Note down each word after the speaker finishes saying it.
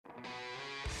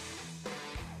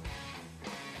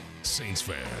Saints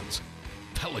fans,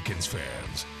 Pelicans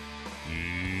fans,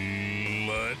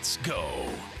 let's go.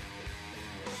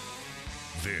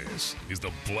 This is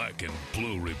the Black and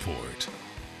Blue Report.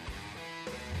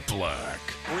 Black.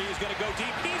 Reeves going to go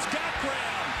deep. He's got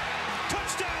ground.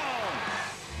 Touchdown.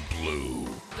 Blue.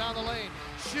 Down the lane.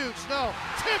 Shoots. No.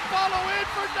 Tip follow in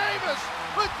for Davis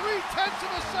with 3/10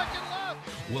 of a second left.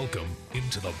 Welcome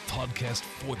into the podcast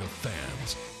for the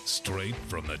fans, straight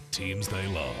from the teams they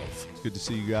love. It's good to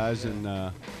see you guys, and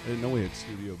I didn't know we had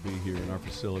Studio B here in our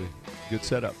facility. Good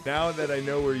setup. Now that I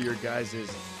know where your guys'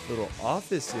 little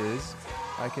office is,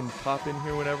 I can pop in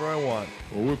here whenever I want.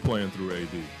 Well, we're playing through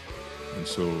AD, and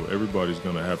so everybody's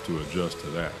going to have to adjust to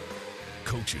that.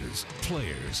 Coaches,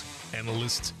 players,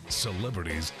 analysts,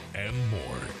 celebrities, and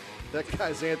more. That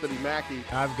guy's Anthony Mackie.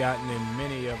 I've gotten in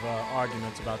many of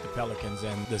arguments about the Pelicans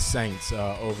and the Saints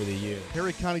over the years.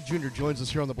 Harry Connick Jr. joins us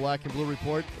here on the Black and Blue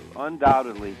Report.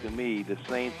 Undoubtedly, to me, the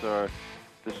Saints are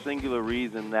the singular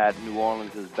reason that New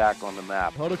Orleans is back on the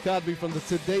map. Hoda Kotb from the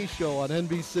Today Show on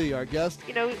NBC, our guest.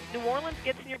 You know, New Orleans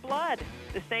gets in your blood.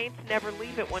 The Saints never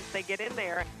leave it once they get in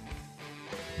there.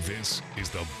 This is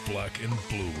the Black and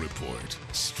Blue Report,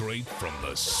 straight from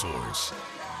the source.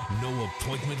 No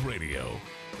appointment radio,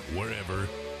 wherever,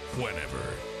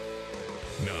 whenever.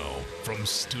 Now, from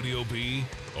Studio B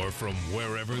or from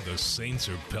wherever the Saints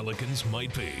or Pelicans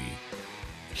might be,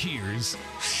 here's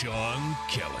Sean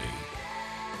Kelly.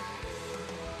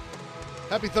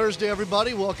 Happy Thursday,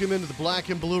 everybody. Welcome into the Black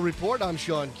and Blue Report. I'm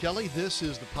Sean Kelly. This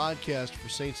is the podcast for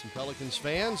Saints and Pelicans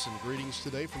fans, and greetings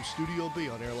today from Studio B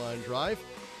on Airline Drive.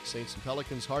 Saints and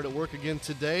Pelicans hard at work again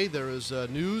today. There is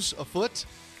news afoot,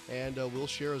 and we'll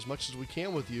share as much as we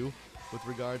can with you with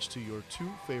regards to your two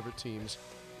favorite teams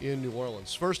in New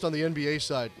Orleans. First on the NBA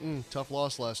side, tough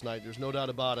loss last night. There's no doubt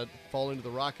about it. Falling to the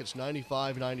Rockets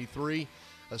 95-93,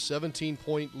 a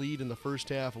 17-point lead in the first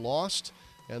half lost,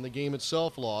 and the game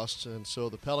itself lost. And so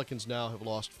the Pelicans now have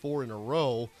lost 4 in a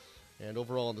row, and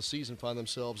overall in the season find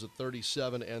themselves at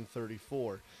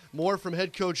 37-34. More from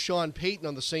head coach Sean Payton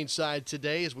on the Saints side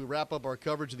today as we wrap up our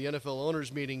coverage of the NFL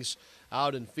owners' meetings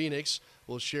out in Phoenix.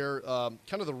 We'll share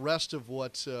kind of the rest of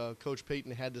what Coach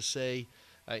Payton had to say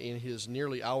in his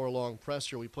nearly hour-long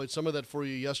presser. We played some of that for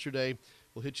you yesterday.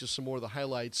 We'll hit you some more of the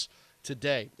highlights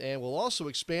today. And we'll also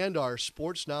expand our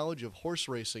sports knowledge of horse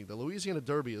racing. The Louisiana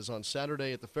Derby is on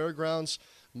Saturday at the fairgrounds.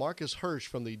 Marcus Hirsch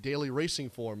from the Daily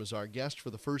Racing Form is our guest for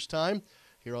the first time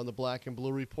here on the Black and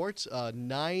Blue Reports.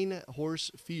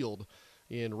 9-horse field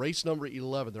in race number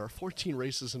 11. There are 14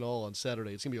 races in all on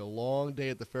Saturday. It's going to be a long day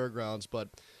at the fairgrounds, but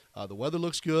the weather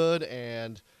looks good,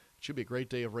 and it should be a great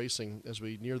day of racing as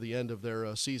we near the end of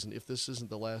their season. If this isn't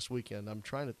the last weekend,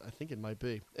 I think it might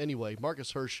be. Anyway,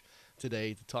 Marcus Hirsch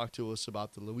today to talk to us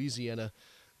about the Louisiana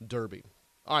Derby.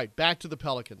 All right, back to the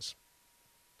Pelicans.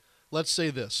 Let's say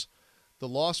this. The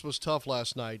loss was tough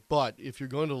last night, but if you're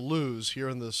going to lose here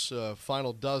in this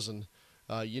final dozen,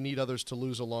 you need others to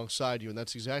lose alongside you, and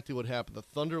that's exactly what happened. The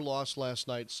Thunder lost last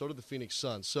night, so did the Phoenix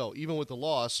Suns. So even with the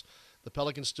loss, the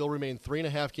Pelicans still remain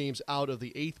 3.5 games out of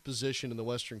the 8th position in the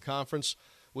Western Conference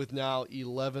with now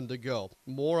 11 to go.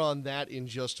 More on that in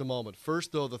just a moment.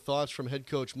 First, though, the thoughts from head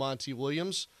coach Monty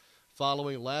Williams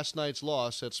following last night's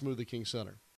loss at Smoothie King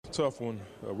Center. Tough one.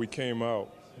 We came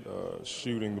out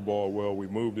shooting the ball well. We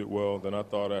moved it well. Then I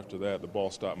thought after that the ball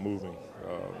stopped moving.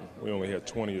 We only had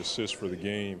 20 assists for the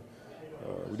game.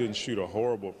 We didn't shoot a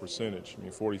horrible percentage.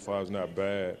 45 is not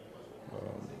bad.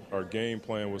 Our game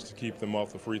plan was to keep them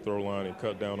off the free throw line and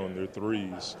cut down on their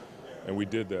threes, and we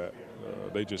did that.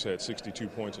 They just had 62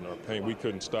 points in our paint. We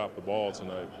couldn't stop the ball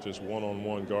tonight. Just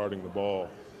one-on-one guarding the ball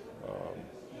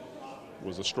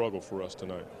was a struggle for us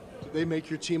tonight. Did they make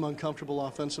your team uncomfortable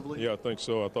offensively? Yeah, I think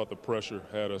so. I thought the pressure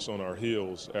had us on our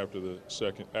heels after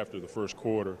the first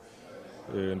quarter,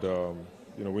 and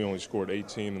we only scored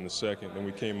 18 in the second. Then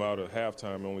we came out at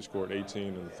halftime and only scored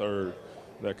 18 in the third.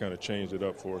 That kind of changed it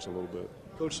up for us a little bit.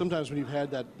 Coach, sometimes when you've had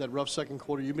that rough second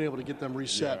quarter, you've been able to get them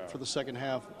reset for the second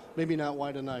half. Maybe not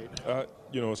why tonight.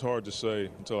 It's hard to say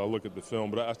until I look at the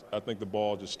film, but I think the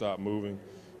ball just stopped moving.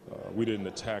 We didn't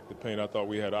attack the paint. I thought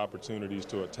we had opportunities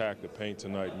to attack the paint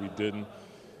tonight. We didn't,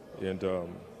 and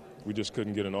we just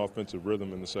couldn't get an offensive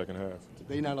rhythm in the second half. Did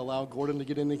they not allow Gordon to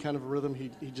get any kind of a rhythm? He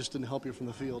just didn't help you from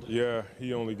the field. Yeah,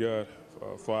 he only got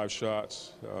 5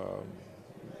 shots.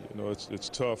 It's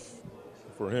tough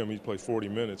for him. He played 40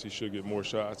 minutes. He should get more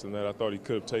shots than that. I thought he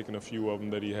could have taken a few of them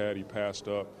that he had. He passed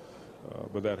up,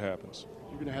 but that happens.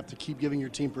 You're going to have to keep giving your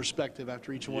team perspective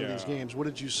after each one of these games. What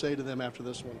did you say to them after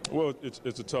this one? Well,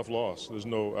 it's a tough loss.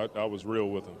 I was real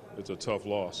with them. It's a tough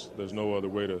loss. There's no other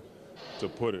way to to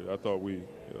put it. I thought we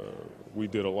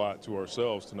did a lot to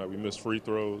ourselves tonight. We missed free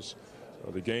throws.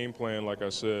 The game plan, like I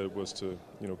said, was to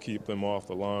keep them off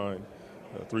the line,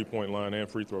 three-point line and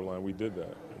free throw line. We did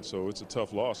that. And so it's a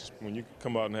tough loss. When you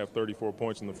come out and have 34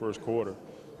 points in the first quarter,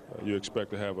 you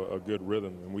expect to have a good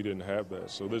rhythm, and we didn't have that.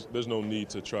 So there's no need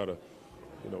to try to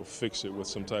fix it with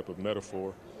some type of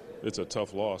metaphor. It's a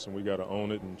tough loss, and we got to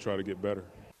own it and try to get better.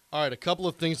 All right, a couple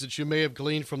of things that you may have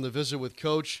gleaned from the visit with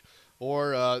Coach,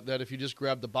 or that if you just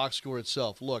grab the box score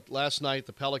itself. Look, last night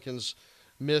the Pelicans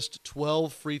missed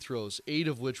 12 free throws, 8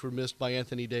 of which were missed by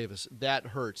Anthony Davis. That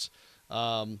hurts.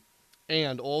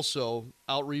 And also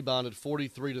out-rebounded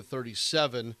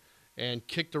 43-37 and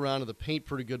kicked around in the paint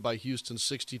pretty good by Houston,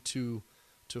 62-40.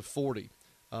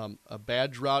 A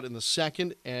bad drought in the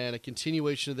second and a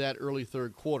continuation of that early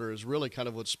third quarter is really kind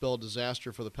of what spelled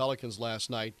disaster for the Pelicans last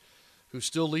night, who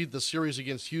still lead the series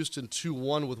against Houston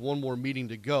 2-1 with one more meeting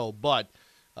to go. But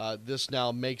this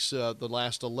now makes the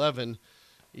last 11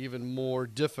 even more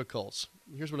difficult.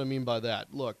 Here's what I mean by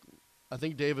that. Look, I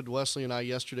think David Wesley and I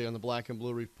yesterday on the Black and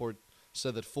Blue Report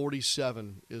said that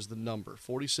 47 is the number.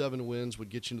 47 wins would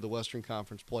get you into the Western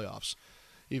Conference playoffs.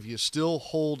 If you still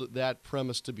hold that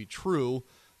premise to be true,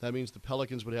 that means the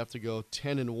Pelicans would have to go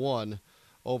 10-1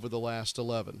 over the last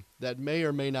 11. That may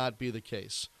or may not be the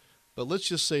case. But let's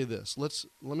just say this. Let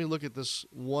me look at this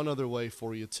one other way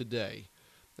for you today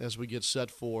as we get set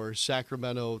for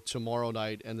Sacramento tomorrow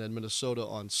night and then Minnesota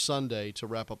on Sunday to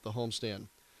wrap up the homestand.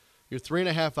 You're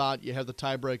 3.5 out. You have the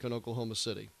tiebreak on Oklahoma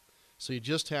City. So you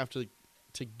just have to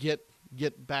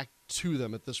get back to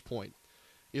them at this point.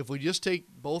 If we just take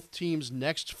both teams'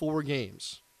 next 4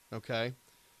 games, okay,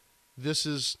 this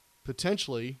is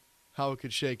potentially how it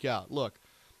could shake out. Look,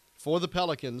 for the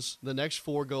Pelicans, the next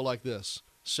 4 go like this.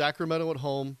 Sacramento at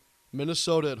home,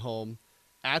 Minnesota at home,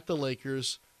 at the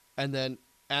Lakers, and then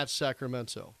at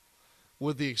Sacramento.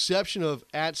 With the exception of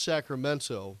at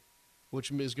Sacramento,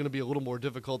 which is going to be a little more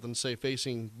difficult than, say,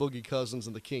 facing Boogie Cousins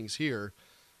and the Kings here,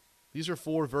 these are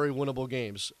 4 very winnable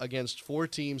games against 4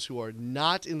 teams who are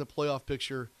not in the playoff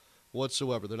picture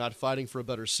whatsoever. They're not fighting for a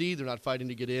better seed. They're not fighting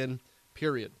to get in,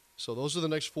 period. So those are the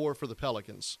next 4 for the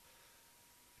Pelicans.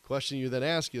 The question you then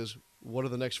ask is, what are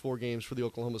the next 4 games for the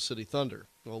Oklahoma City Thunder?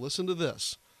 Well, listen to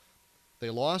this. They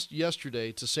lost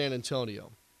yesterday to San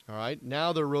Antonio. All right,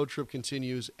 now their road trip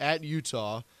continues at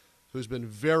Utah, who's been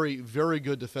very, very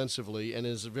good defensively and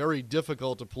is very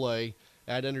difficult to play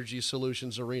at Energy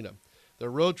Solutions Arena. Their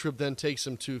road trip then takes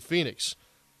them to Phoenix,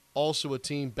 also a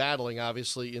team battling,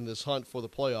 obviously, in this hunt for the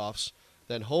playoffs,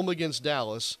 then home against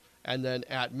Dallas, and then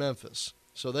at Memphis.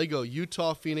 So they go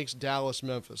Utah, Phoenix, Dallas,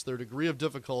 Memphis. Their degree of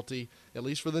difficulty, at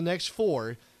least for the next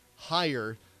 4,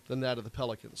 higher than that of the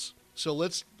Pelicans. So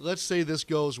let's say this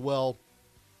goes well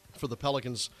for the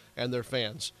Pelicans and their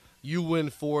fans. You win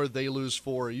 4, they lose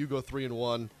 4. You go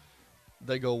 3-1,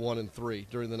 they go 1-3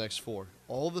 during the next 4.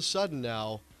 All of a sudden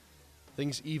now,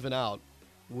 things even out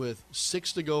with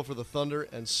 6 to go for the Thunder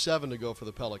and 7 to go for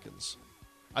the Pelicans.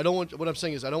 What I'm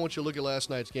saying is I don't want you to look at last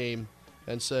night's game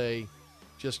and say,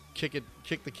 just kick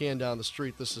the can down the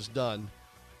street, this is done.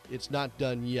 It's not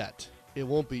done yet. It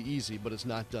won't be easy, but it's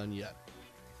not done yet.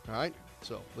 All right?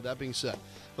 So, with that being said,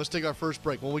 let's take our first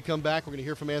break. When we come back, we're going to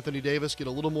hear from Anthony Davis, get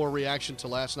a little more reaction to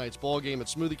last night's ball game at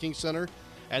Smoothie King Center,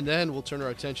 and then we'll turn our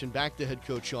attention back to head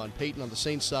coach Sean Payton on the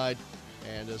Saints side,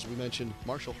 and as we mentioned,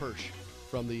 Marcus Hirsch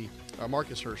from the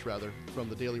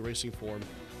Daily Racing Form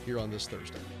here on this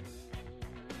Thursday.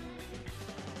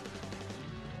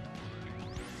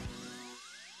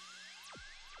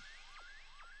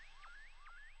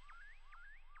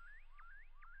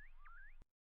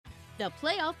 The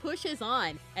playoff push is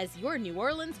on as your New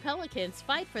Orleans Pelicans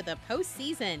fight for the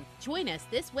postseason. Join us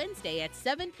this Wednesday at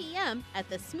 7 p.m. at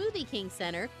the Smoothie King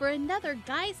Center for another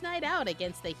Guys Night Out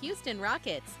against the Houston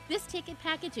Rockets. This ticket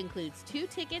package includes 2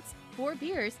 tickets, 4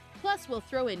 beers, plus we'll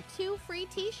throw in 2 free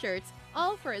t-shirts,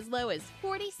 all for as low as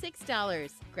 $46.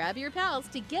 Grab your pals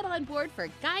to get on board for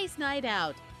Guys Night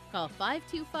Out. Call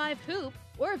 525-HOOP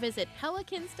or visit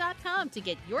Pelicans.com to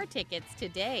get your tickets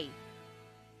today.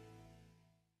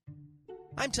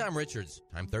 I'm Tom Richards.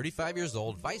 I'm 35 years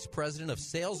old, Vice President of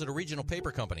Sales at a regional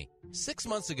paper company. 6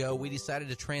 months ago, we decided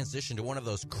to transition to one of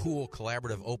those cool,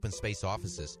 collaborative open space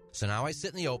offices. So now I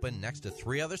sit in the open next to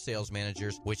 3 other sales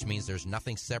managers, which means there's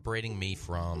nothing separating me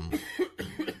from...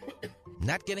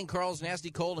 Not getting Carl's nasty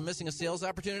cold and missing a sales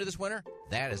opportunity this winter?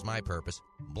 That is my purpose.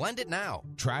 Blend it now.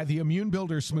 Try the Immune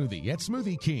Builder Smoothie at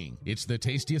Smoothie King. It's the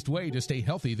tastiest way to stay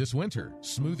healthy this winter.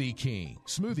 Smoothie King.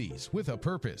 Smoothies with a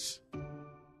purpose.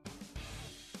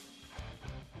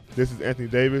 This is Anthony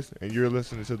Davis, and you're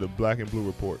listening to the Black and Blue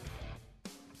Report.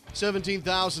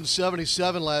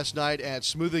 17,077 last night at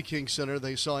Smoothie King Center.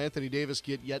 They saw Anthony Davis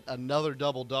get yet another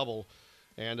double-double,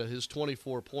 and his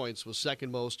 24 points was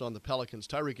second most on the Pelicans.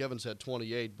 Tyreke Evans had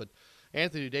 28, but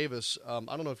Anthony Davis, I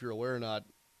don't know if you're aware or not,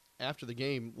 after the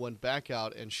game went back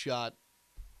out and shot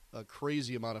a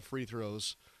crazy amount of free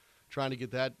throws, trying to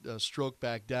get that stroke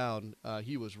back down.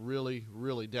 He was really,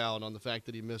 really down on the fact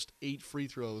that he missed 8 free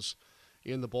throws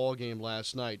in the ball game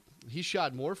last night. He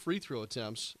shot more free throw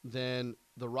attempts than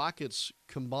the Rockets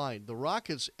combined. The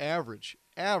Rockets average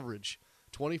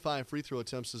 25 free throw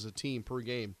attempts as a team per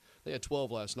game. They had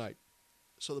 12 last night.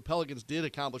 So the Pelicans did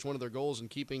accomplish one of their goals in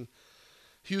keeping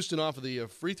Houston off of the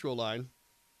free throw line,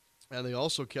 and they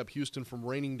also kept Houston from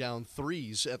raining down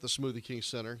threes at the Smoothie King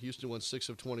Center. Houston won 6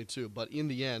 of 22, but in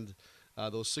the end,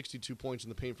 those 62 points in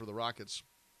the paint for the Rockets,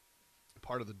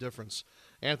 part of the difference.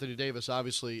 Anthony Davis,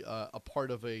 obviously a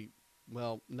part of a,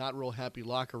 well, not real happy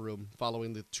locker room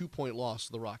following the 2-point loss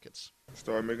to the Rockets.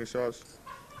 Started making shots.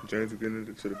 James was getting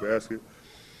into the basket,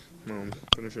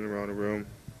 finishing around the rim.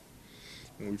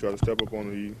 When we tried to step up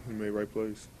on it, he made right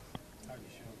plays. How you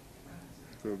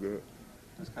feel? Feel good.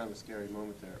 It was kind of a scary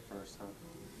moment there at first, huh?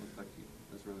 Looked like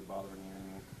it was really bothering you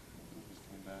and you just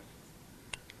came back.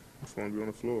 I just want to be on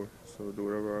the floor, so do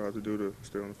whatever I have to do to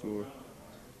stay on the floor.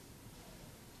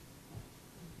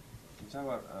 You talk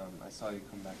about, I saw you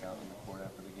come back out on the court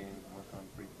after the game and work on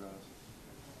free throws.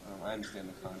 I understand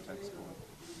the context going,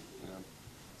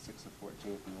 6 of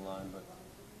 14 from the line, but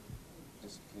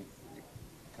just can you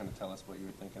kind of tell us what you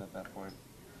were thinking at that point?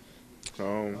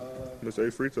 Missed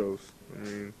 8 free throws. I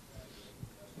mean,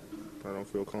 I don't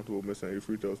feel comfortable missing 8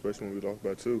 free throws, especially when we lost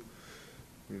by 2.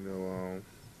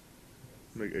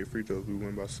 Make 8 free throws, we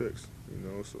win by 6.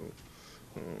 So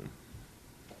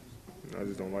I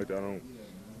just don't like that. I don't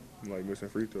like missing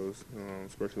free throws,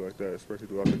 especially like that, especially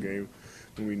throughout the game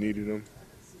when we needed them,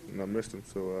 and I missed them.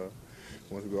 So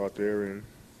I want to go out there and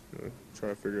try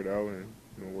to figure it out and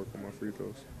work on my free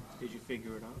throws. Did you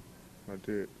figure it out? I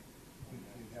did. You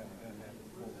haven't done that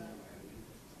before?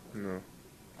 No.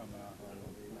 Come out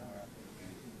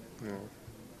No.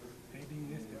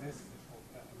 Maybe is it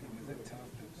tough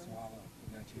to swallow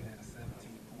that you had a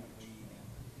 17-point lead and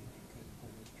you couldn't pull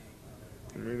this game out?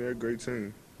 I mean, they're a great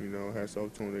team. Hats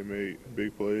off to them. They made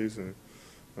big plays and,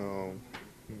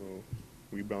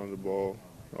 rebounded the ball,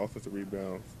 offensive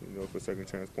rebounds, for second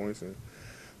chance points. And,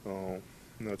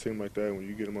 a team like that, when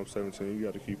you get them up 17, you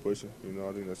got to keep pushing.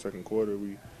 I think the second quarter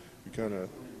we kind of,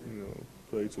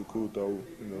 played too cool, thought,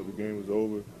 the game was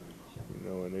over,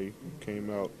 and they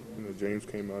came out, James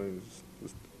came out and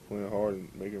was playing hard and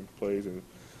making plays and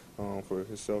for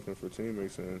himself and for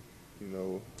teammates. And,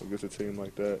 against a team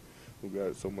like that who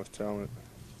got so much talent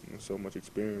and so much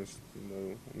experience,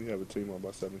 when you have a team up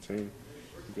by 17, you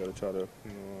got to try to,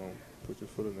 put your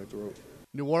foot in their throat.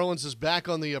 New Orleans is back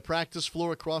on the practice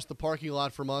floor across the parking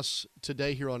lot from us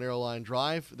today here on Airline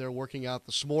Drive. They're working out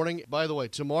this morning. By the way,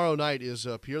 tomorrow night is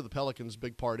Pierre the Pelican's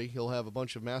big party. He'll have a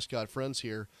bunch of mascot friends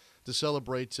here to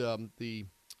celebrate the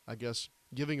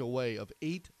giving away of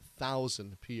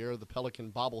 8,000 Pierre the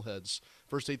Pelican bobbleheads.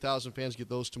 First 8,000 fans get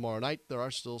those tomorrow night. There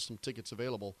are still some tickets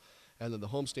available. And then the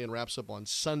homestand wraps up on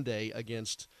Sunday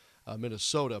against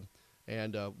Minnesota.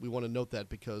 And we want to note that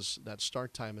because that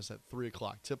start time is at 3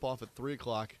 o'clock. Tip-off at 3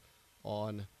 o'clock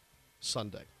on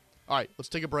Sunday. All right, let's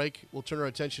take a break. We'll turn our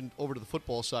attention over to the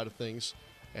football side of things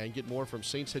and get more from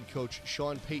Saints head coach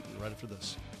Sean Payton right after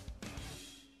this.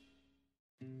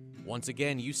 Once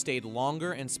again, you stayed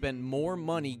longer and spent more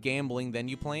money gambling than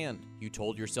you planned. You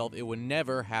told yourself it would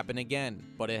never happen again,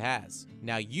 but it has.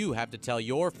 Now you have to tell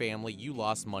your family you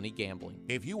lost money gambling.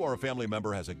 If you or a family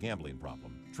member has a gambling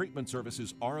problem, treatment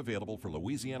services are available for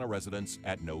Louisiana residents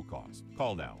at no cost.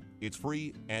 Call now. It's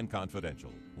free and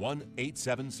confidential.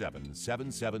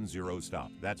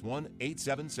 1-877-770-STOP. That's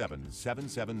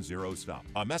 1-877-770-STOP.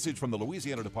 A message from the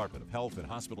Louisiana Department of Health and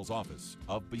Hospitals Office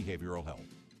of Behavioral Health.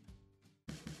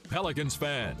 Pelicans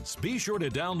fans, be sure to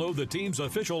download the team's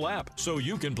official app so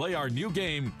you can play our new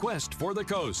game, Quest for the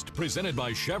Coast, presented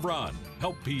by Chevron.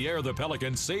 Help Pierre the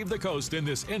Pelican save the coast in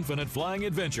this infinite flying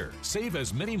adventure. Save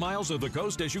as many miles of the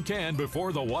coast as you can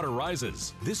before the water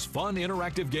rises. This fun,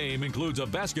 interactive game includes a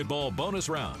basketball bonus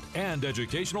round and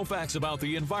educational facts about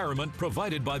the environment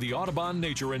provided by the Audubon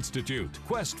Nature Institute.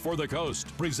 Quest for the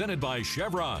Coast, presented by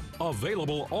Chevron.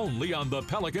 Available only on the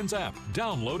Pelicans app.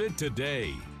 Download it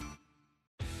today.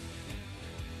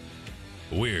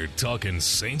 We're talking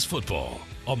Saints football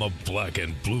on the Black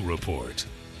and Blue Report.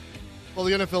 Well,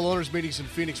 the NFL owners' meetings in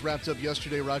Phoenix wrapped up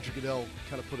yesterday. Roger Goodell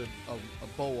kind of put a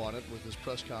bow on it with his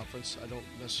press conference. I don't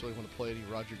necessarily want to play any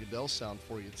Roger Goodell sound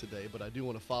for you today, but I do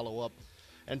want to follow up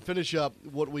and finish up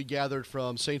what we gathered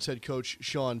from Saints head coach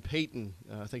Sean Payton.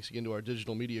 Thanks again to our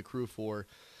digital media crew for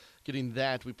getting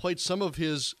that. We played some of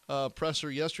his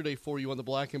presser yesterday for you on the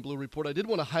Black and Blue Report. I did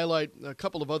want to highlight a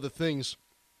couple of other things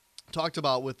talked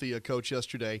about with the coach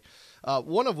yesterday,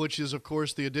 one of which is, of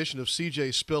course, the addition of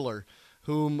C.J. Spiller,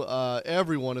 whom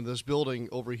everyone in this building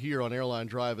over here on Airline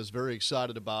Drive is very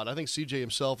excited about. I think C.J.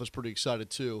 himself is pretty excited,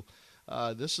 too.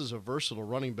 This is a versatile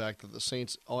running back that the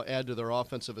Saints add to their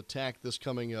offensive attack this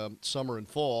coming summer and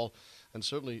fall, and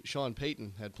certainly Sean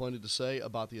Payton had plenty to say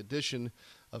about the addition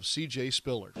of C.J.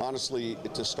 Spiller. Honestly,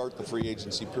 to start the free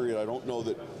agency period, I don't know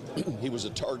that he was a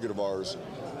target of ours.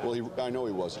 Well, I know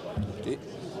he wasn't.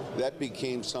 That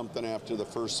became something after the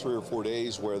first 3 or 4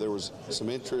 days where there was some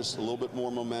interest, a little bit more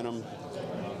momentum,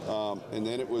 and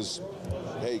then it was,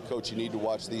 hey, Coach, you need to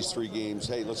watch these 3 games.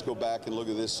 Hey, let's go back and look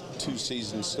at this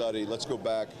 2-season study. Let's go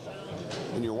back.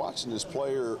 And you're watching this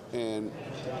player and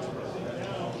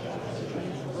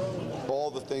all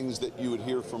the things that you would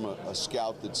hear from a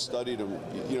scout that studied him.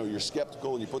 You know, you're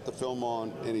skeptical and you put the film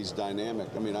on and he's dynamic.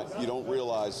 I mean, you don't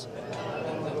realize.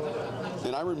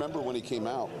 And I remember when he came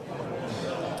out,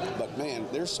 but man,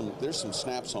 there's some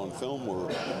snaps on film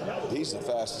where he's the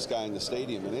fastest guy in the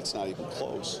stadium and it's not even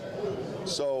close.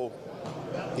 So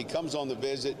he comes on the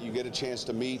visit, you get a chance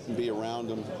to meet and be around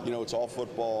him. You know, it's all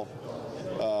football.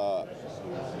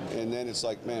 And then it's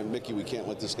like, man, Mickey, we can't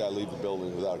let this guy leave the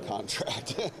building without a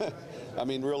contract. I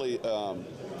mean, really,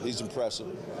 he's impressive.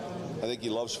 I think he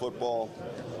loves football.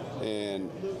 And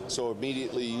so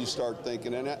immediately you start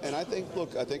thinking, and I think,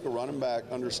 look, I think a running back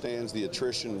understands the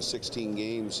attrition in 16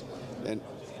 games.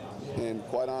 And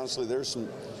quite honestly, there's some,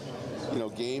 you know,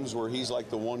 games where he's like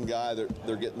the one guy that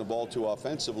they're getting the ball to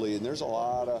offensively. And there's a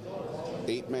lot of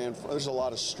there's a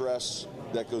lot of stress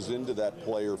that goes into that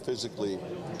player physically.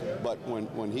 But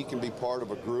when he can be part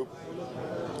of a group,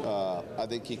 I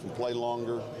think he can play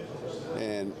longer.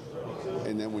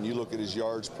 And then when you look at his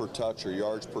yards per touch or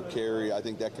yards per carry, I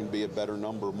think that can be a better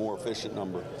number, more efficient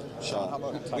number. Sean, how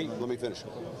about let me finish.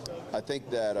 I think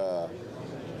that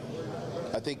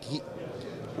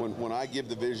when I give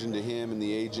the vision to him and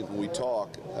the agent and we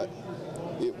talk,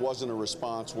 it wasn't a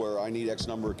response where I need X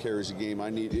number of carries a game.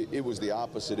 It was the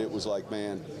opposite. It was like,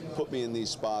 man, put me in these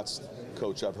spots,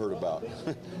 Coach, I've heard about.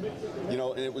 You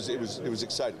know, and it was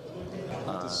exciting.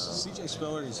 Does C.J.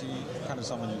 Spiller, is he kind of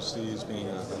someone you see as being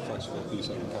a flexible piece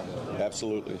of the kind of?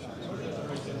 Absolutely.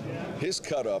 His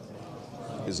cut up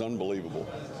is unbelievable.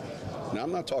 Now,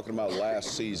 I'm not talking about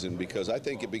last season because I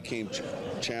think it became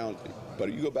challenging.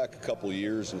 But you go back a couple of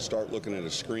years and start looking at a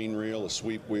screen reel, a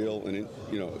sweep wheel, and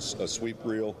a sweep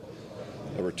reel,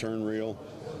 a return reel.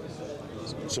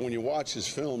 So when you watch his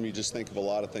film, you just think of a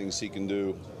lot of things he can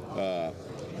do.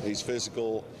 He's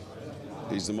physical.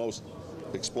 He's the most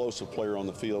explosive player on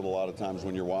the field a lot of times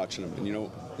when you're watching him. And, you know,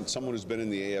 and someone who's been in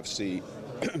the AFC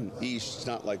East, it's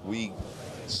not like we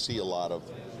see a lot of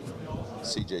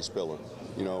C.J. Spiller,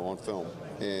 you know, on film.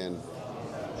 And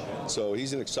so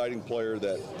he's an exciting player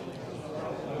that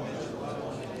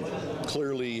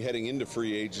clearly heading into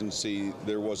free agency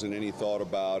there wasn't any thought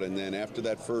about. And then after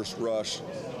that first rush,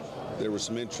 there was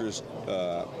some interest.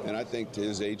 And I think to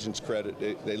his agent's credit,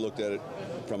 they looked at it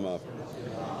from a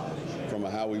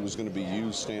how he was going to be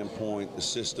used standpoint, the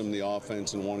system, the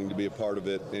offense, and wanting to be a part of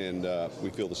it, and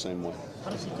we feel the same way. How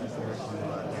does he compare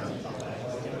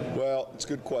to Well, it's a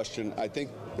good question. I think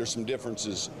there's some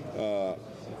differences.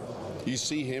 You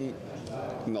see him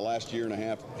in the last year and a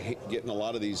half getting a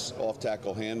lot of these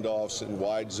off-tackle handoffs and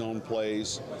wide zone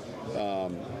plays.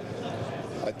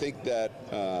 I think that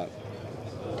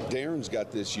Darren's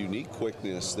got this unique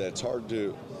quickness that's hard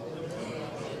to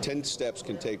 10 steps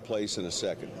can take place in a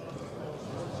second.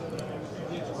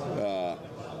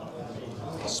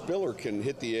 Spiller can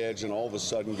hit the edge and all of a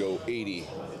sudden go 80,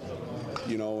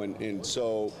 you know, and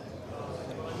so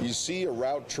you see a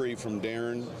route tree from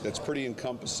Darren that's pretty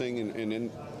encompassing, and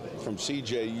then from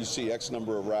CJ you see X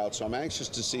number of routes. So I'm anxious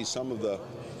to see some of the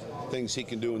things he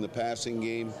can do in the passing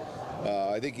game.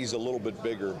 I think he's a little bit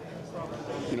bigger,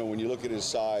 you know, when you look at his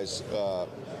size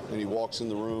and he walks in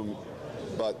the room,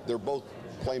 but they're both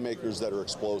playmakers that are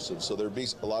explosive, so there'd be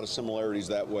a lot of similarities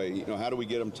that way. You know, how do we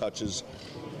get them touches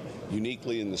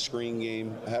uniquely in the screen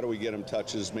game? How do we get them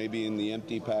touches maybe in the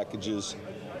empty packages?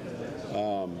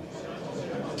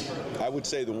 I would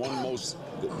say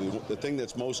the thing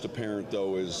that's most apparent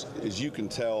though is you can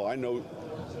tell. I know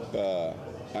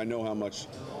how much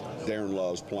Darren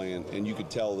loves playing, and you could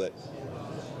tell that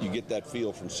you get that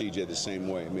feel from CJ the same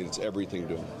way. I mean, it's everything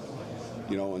to him,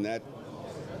 you know, and that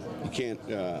you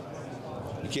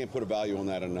can't put a value on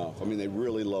that enough. I mean, they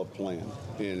really love playing,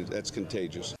 and that's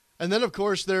contagious. And then, of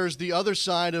course, there's the other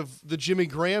side of the Jimmy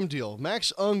Graham deal.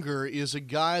 Max Unger is a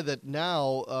guy that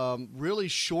now really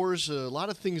shores a lot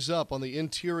of things up on the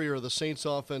interior of the Saints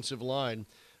offensive line.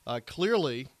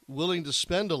 Clearly willing to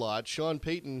spend a lot. Sean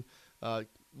Payton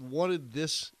wanted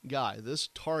this guy, this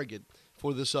target,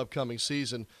 for this upcoming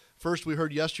season. First, we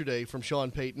heard yesterday from Sean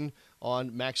Payton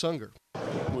on Max Unger.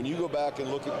 When you go back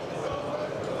and look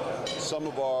at some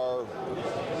of our,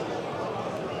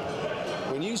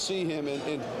 when you see him,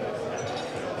 and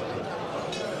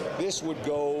this would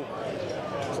go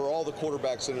for all the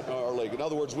quarterbacks in our league. In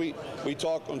other words, we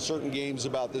talk on certain games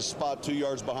about this spot 2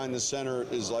 yards behind the center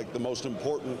is like the most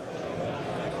important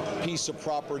piece of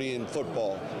property in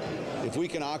football. If we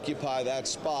can occupy that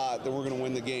spot, then we're going to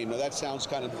win the game. Now, that sounds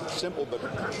kind of simple, but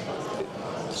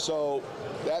so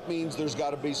that means there's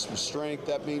got to be some strength.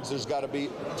 That means there's got to be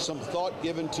some thought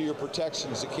given to your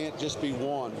protections. It can't just be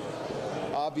one.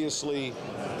 Obviously,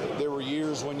 there were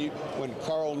years when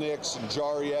Carl Nix and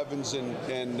Jari Evans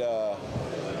and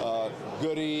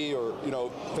Goody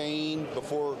or Fain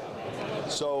before.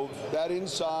 So that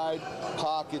inside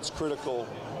pocket's critical.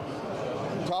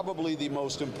 Probably the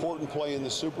most important play in the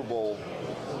Super Bowl.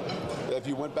 If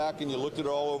you went back and you looked at it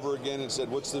all over again and said,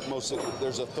 what's the most,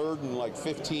 there's a 3rd and like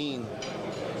 15.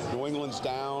 New England's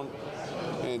down,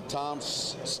 and Tom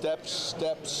steps,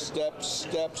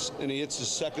 and he hits his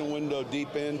second window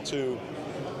deep into,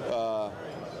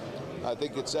 I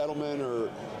think it's Edelman, or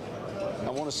I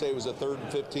want to say it was a 3rd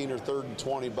and 15 or 3rd and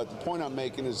 20, but the point I'm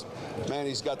making is, man,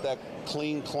 he's got that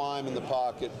clean climb in the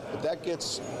pocket. If that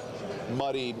gets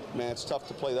muddy, man, it's tough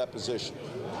to play that position.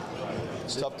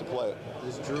 It's tough to play it.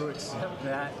 Does Drew accept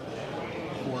that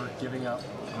for giving up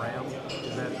Graham?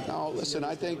 No, listen,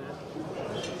 I think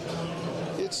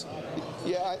it's,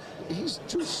 yeah,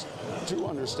 Drew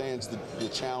understands the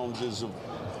challenges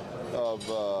of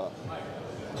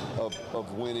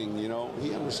winning,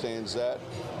 He understands that.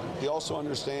 He also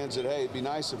understands that, hey, it'd be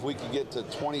nice if we could get to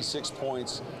 26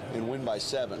 points and win by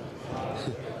 7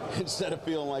 instead of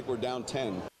feeling like we're down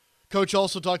 10. Coach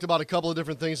also talked about a couple of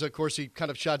different things. Of course, he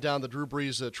kind of shot down the Drew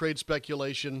Brees trade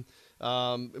speculation,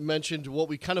 mentioned what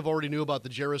we kind of already knew about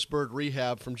the Jairus Byrd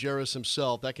rehab from Jairus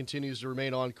himself. That continues to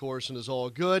remain on course and is all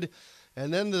good.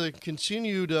 And then the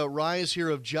continued rise here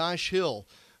of Josh Hill,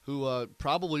 who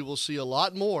probably will see a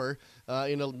lot more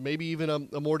in maybe even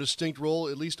a more distinct role,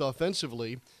 at least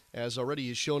offensively, as already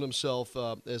he's shown himself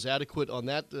as adequate on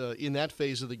that in that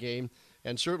phase of the game.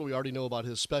 And certainly we already know about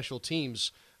his special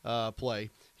teams play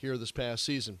here this past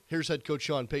season. Here's head coach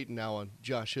Sean Payton now on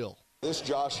Josh Hill. This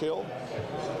Josh Hill,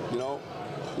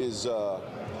 is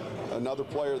another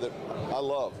player that I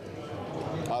love.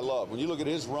 When you look at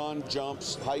his run,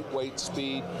 jumps, height, weight,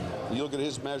 speed, when you look at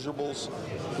his measurables,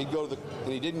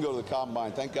 and he didn't go to the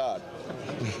combine, thank God.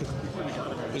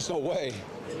 There's no way.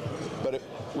 But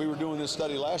we were doing this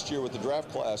study last year with the draft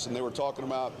class, and they were talking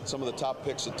about some of the top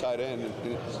picks at tight end.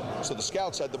 So the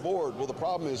scouts had the board. Well, the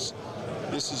problem is,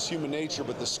 this is human nature,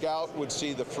 but the scout would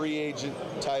see the free agent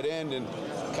tight end and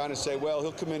kind of say, well,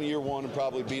 he'll come in year 1 and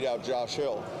probably beat out Josh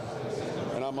Hill.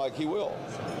 And I'm like, he will.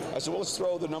 I said, well, let's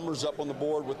throw the numbers up on the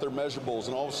board with their measurables.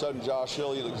 And all of a sudden, Josh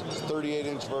Hill, he's a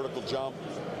 38-inch vertical jump.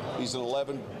 He's an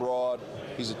 11 broad.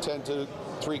 He's a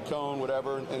 10-3 cone,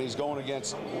 whatever. And he's going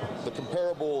against the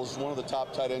comparable is one of the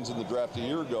top tight ends in the draft a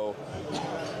year ago.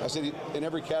 I said, in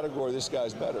every category, this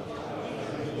guy's better.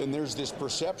 And there's this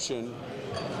perception.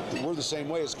 We're the same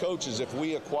way as coaches. If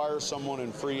we acquire someone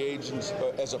in free agents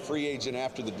as a free agent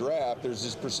after the draft, there's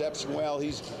this perception, well,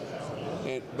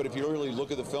 but if you really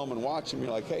look at the film and watch him,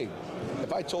 you're like, hey,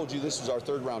 if I told you this is our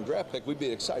 3rd round draft pick, we'd be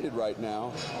excited right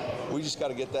now. We just got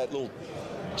to get that little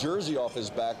jersey off his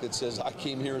back that says, I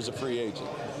came here as a free agent.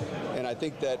 And I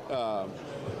think that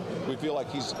we feel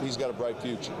like he's got a bright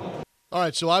future. All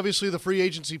right, so obviously the free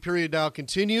agency period now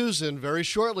continues, and very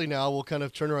shortly now we'll kind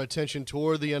of turn our attention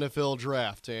toward the NFL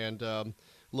draft. And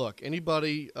look,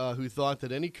 anybody who thought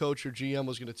that any coach or GM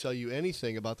was going to tell you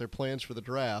anything about their plans for the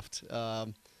draft,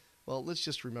 well, let's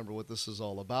just remember what this is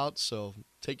all about. So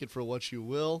take it for what you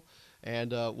will,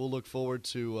 and we'll look forward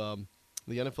to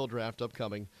the NFL draft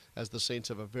upcoming as the Saints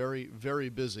have a very, very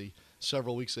busy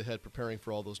several weeks ahead preparing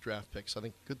for all those draft picks. I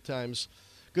think good times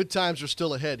are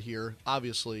still ahead here,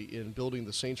 obviously, in building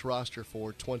the Saints roster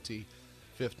for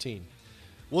 2015.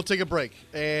 We'll take a break,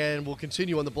 and we'll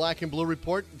continue on the Black and Blue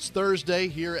Report. It's Thursday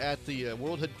here at the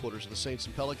world headquarters of the Saints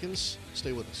and Pelicans.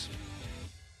 Stay with us.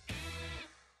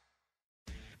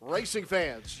 Racing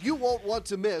fans, you won't want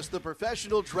to miss the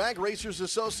Professional Drag Racers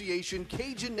Association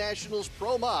Cajun Nationals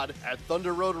Pro Mod at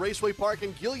Thunder Road Raceway Park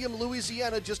in Gilliam,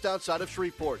 Louisiana, just outside of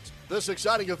Shreveport. This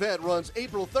exciting event runs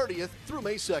April 30th through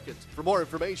May 2nd. For more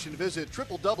information, visit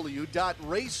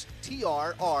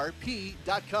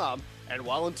www.racetrrp.com. And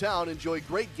while in town, enjoy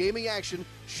great gaming action,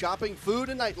 shopping, food,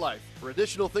 and nightlife. For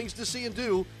additional things to see and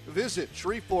do, visit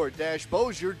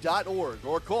shreveport-bossier.org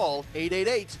or call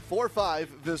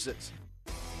 888-45-VISIT.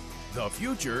 The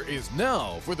future is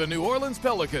now for the New Orleans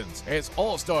Pelicans, as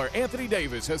All-Star Anthony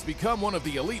Davis has become one of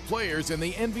the elite players in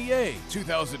the NBA.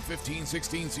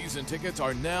 2015-16 season tickets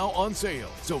are now on sale,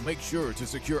 so make sure to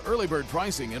secure early bird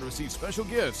pricing and receive special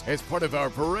gifts as part of our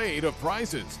parade of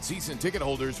prizes. Season ticket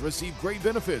holders receive great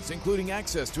benefits, including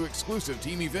access to exclusive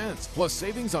team events, plus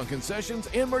savings on concessions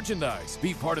and merchandise.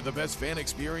 Be part of the best fan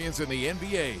experience in the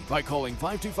NBA by calling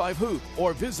 525-HOOP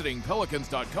or visiting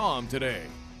pelicans.com today.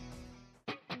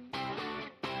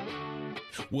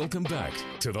 Welcome back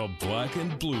to the Black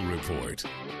and Blue Report.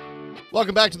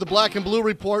 Welcome back to the Black and Blue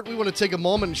Report. We want to take a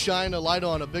moment and shine a light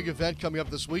on a big event coming up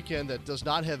this weekend that does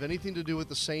not have anything to do with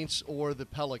the Saints or the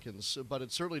Pelicans, but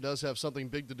it certainly does have something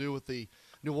big to do with the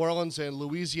New Orleans and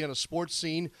Louisiana sports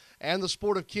scene and the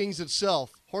sport of kings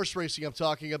itself. Horse racing I'm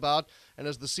talking about, and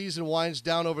as the season winds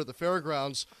down over at the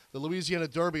fairgrounds, the Louisiana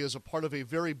Derby is a part of a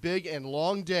very big and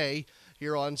long day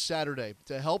here on Saturday.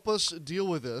 To help us deal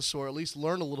with this, or at least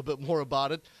learn a little bit more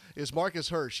about it, is Marcus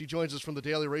Hirsch. He joins us from the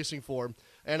Daily Racing Form,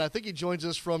 and I think he joins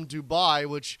us from Dubai,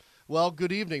 which, well,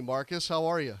 good evening, Marcus. How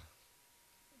are you?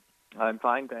 I'm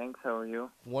fine, thanks. How are you?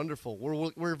 Wonderful.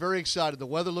 We're very excited. The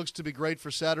weather looks to be great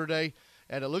for Saturday,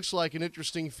 and it looks like an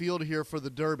interesting field here for the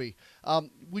Derby.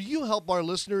 Will you help our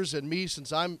listeners and me,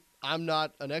 since I'm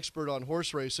not an expert on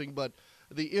horse racing, but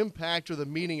the impact or the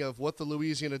meaning of what the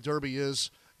Louisiana Derby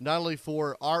is, not only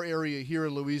for our area here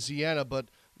in Louisiana, but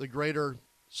the greater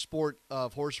sport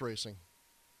of horse racing?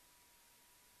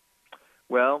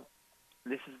 Well,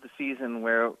 this is the season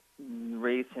where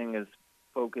racing is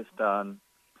focused on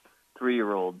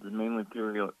 3-year-olds, mainly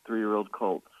 3-year-old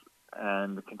colts,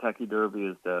 and the Kentucky Derby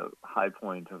is the high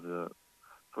point of the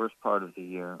first part of the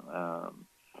year.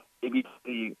 Maybe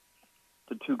to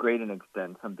too great an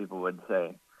extent, some people would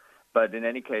say. But in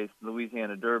any case, the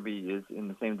Louisiana Derby is in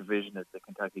the same division as the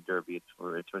Kentucky Derby. It's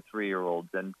for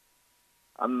 3-year-olds, and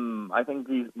I think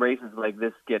these races like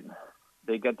this get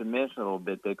diminished a little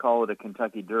bit. They call it a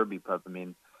Kentucky Derby Pup. I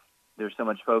mean, there's so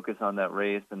much focus on that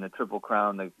race and the Triple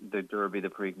Crown, the Derby, the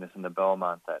Preakness, and the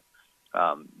Belmont that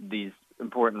these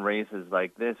important races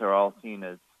like this are all seen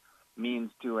as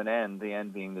means to an end, the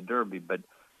end being the Derby. But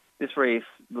this race,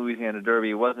 Louisiana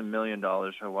Derby, was $1 million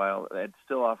for a while. It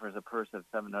still offers a purse of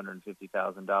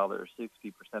 $750,000,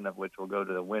 60% of which will go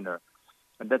to the winner.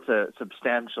 And that's a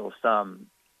substantial sum.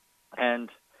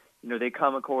 And, you know, they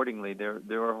come accordingly.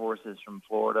 There are horses from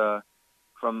Florida,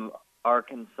 from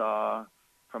Arkansas,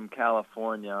 from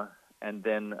California, and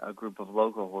then a group of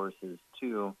local horses,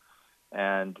 too.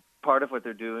 And part of what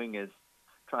they're doing is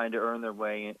trying to earn their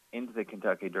way into the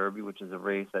Kentucky Derby, which is a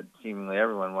race that seemingly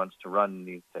everyone wants to run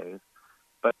these days,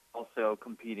 but also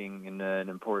competing in an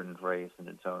important race in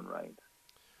its own right.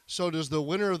 So does the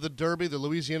winner of the Derby, the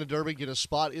Louisiana Derby, get a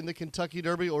spot in the Kentucky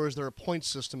Derby, or is there a point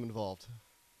system involved?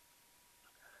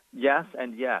 Yes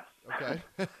and yes. Okay.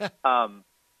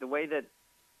 The way that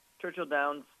Churchill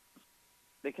Downs,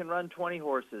 they can run 20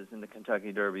 horses in the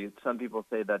Kentucky Derby. Some people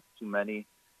say that's too many.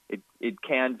 It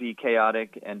can be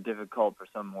chaotic and difficult for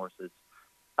some horses.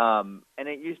 And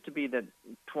it used to be that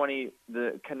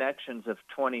the connections of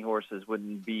 20 horses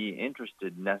wouldn't be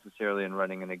interested necessarily in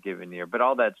running in a given year. But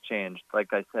all that's changed.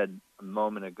 Like I said a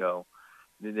moment ago,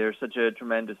 there's such a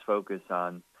tremendous focus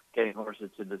on getting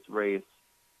horses to this race,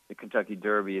 the Kentucky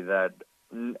Derby, that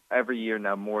every year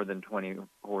now more than 20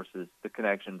 horses, the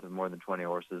connections of more than 20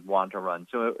 horses want to run.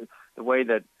 So the way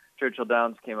that Churchill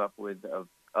Downs came up with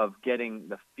of getting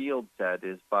the field set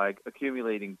is by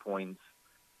accumulating points.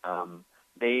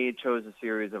 They chose a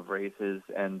series of races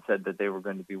and said that they were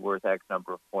going to be worth X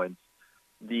number of points.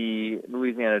 The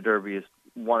Louisiana Derby is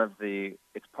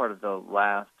it's part of the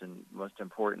last and most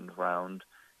important round.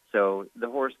 So the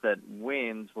horse that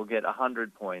wins will get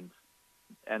 100 points,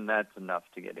 and that's enough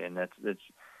to get in. If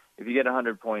you get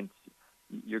 100 points,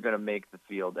 you're going to make the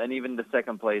field. And even the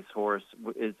second place horse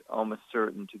is almost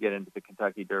certain to get into the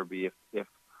Kentucky Derby if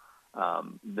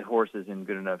the horse is in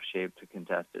good enough shape to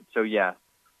contest it. So, yeah,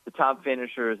 the top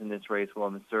finishers in this race will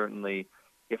almost certainly,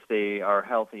 if they are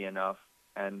healthy enough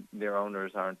and their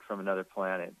owners aren't from another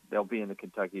planet, they'll be in the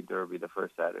Kentucky Derby the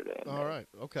first Saturday. All right.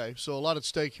 Okay, so a lot at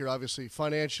stake here, obviously,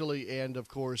 financially and, of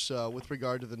course, with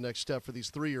regard to the next step for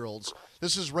these 3-year-olds.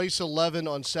 This is race 11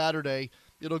 on Saturday.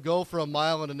 It'll go for 1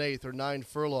 1/8 or 9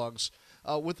 furlongs.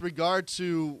 With regard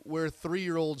to where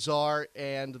 3-year-olds are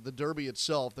and the Derby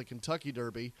itself, the Kentucky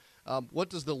Derby, what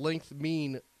does the length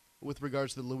mean with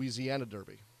regards to the Louisiana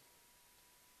Derby?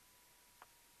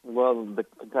 Well, the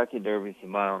Kentucky Derby is 1 1/4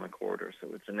 miles, so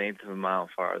it's 1/8 of a mile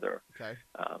farther. Okay.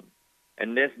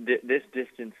 And this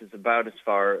distance is about as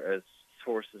far as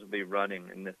horses will be running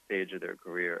in this stage of their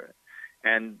career.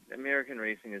 And American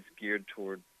racing is geared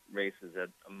toward races at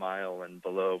 1 mile and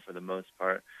below for the most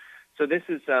part. So this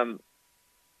is,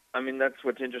 that's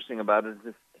what's interesting about it. Is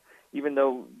this, even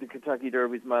though the Kentucky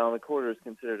Derby's 1 1/4 is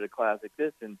considered a classic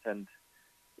distance, and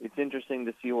it's interesting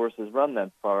to see horses run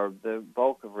that far, the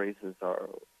bulk of races are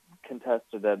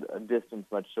contested at a distance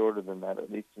much shorter than that,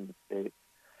 at least in the States.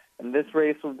 And this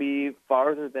race will be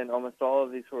farther than almost all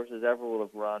of these horses ever will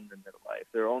have run in their life.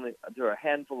 There are a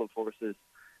handful of horses,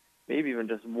 maybe even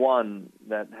just one,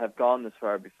 that have gone this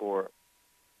far before.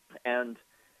 And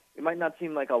it might not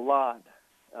seem like a lot,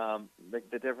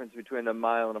 the difference between 1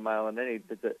 mile and 1 1/8.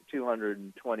 It's a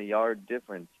 220-yard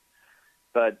difference.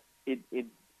 But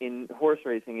in horse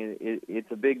racing,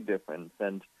 it's a big difference.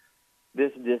 And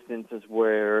this distance is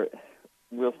where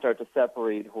we'll start to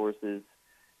separate horses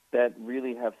that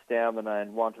really have stamina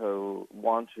and want to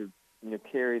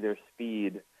carry their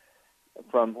speed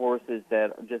from horses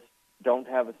that just don't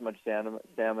have as much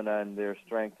stamina, and their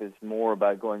strength is more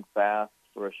about going fast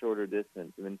for a shorter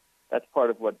distance. I mean, that's part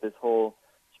of what this whole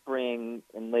spring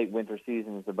and late winter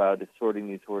season is about, is sorting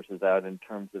these horses out in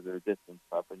terms of their distance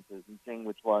preferences and seeing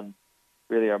which ones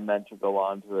really are meant to go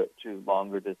on to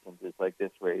longer distances like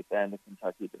this race and the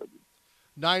Kentucky Derby.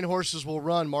 9 horses will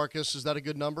run, Marcus. Is that a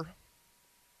good number?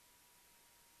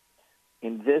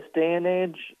 In this day and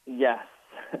age, yes.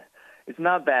 It's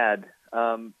not bad.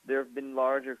 There have been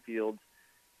larger fields,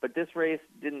 but this race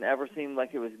didn't ever seem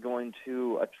like it was going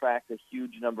to attract a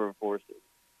huge number of horses.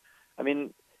 I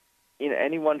mean,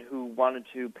 anyone who wanted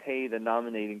to pay the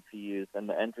nominating fees and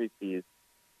the entry fees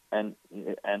and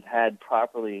had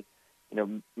properly,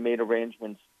 made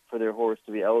arrangements for their horse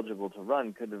to be eligible to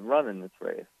run could have run in this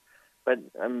race. But,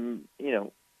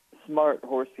 smart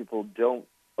horse people don't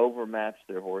overmatch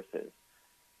their horses.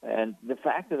 And the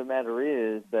fact of the matter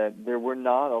is that there were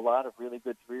not a lot of really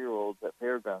good 3-year-olds at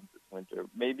Fairgrounds this winter.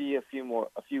 Maybe a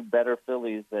few better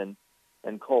fillies than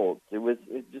colts.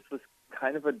 It just was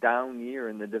kind of a down year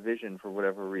in the division for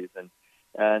whatever reason,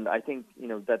 and I think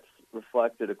that's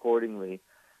reflected accordingly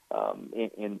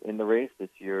in the race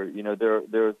this year.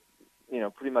 There's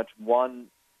pretty much one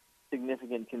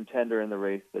significant contender in the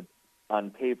race that, on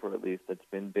paper at least, that's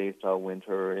been based all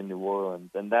winter in New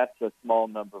Orleans, and that's a small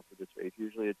number for this race.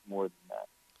 Usually it's more than that.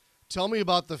 Tell me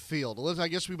about the field. I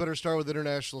guess we better start with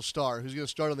International Star, who's going to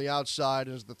start on the outside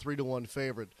as the 3-1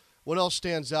 favorite. What else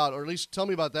stands out, or at least tell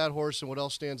me about that horse and what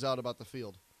else stands out about the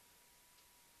field?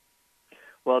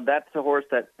 Well, that's a horse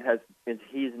that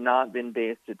he's not been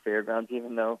based at Fairgrounds,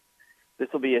 even though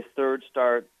this will be his 3rd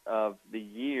start of the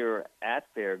year at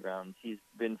Fairgrounds. He's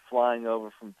been flying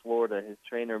over from Florida. His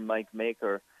trainer, Mike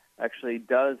Maker, actually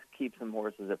does keep some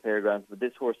horses at Fairgrounds, but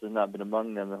this horse has not been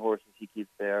among them. The horses he keeps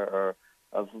there are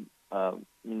of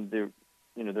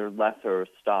they're lesser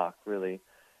stock, really.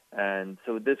 And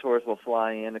so this horse will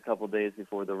fly in a couple of days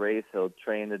before the race. He'll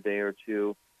train a day or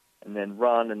two and then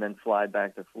run and then fly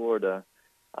back to Florida.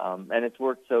 And it's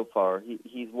worked so far.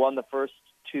 He's won the first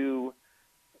 2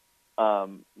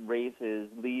 races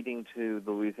leading to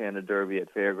the Louisiana Derby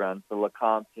at Fairgrounds, the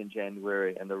Lecomte in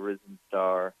January and the Risen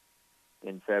Star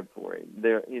in February.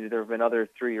 There have been other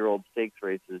 3-year-old stakes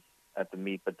races at the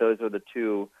meet, but those are the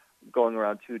 2 going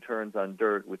around 2 turns on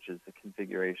dirt, which is the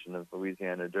configuration of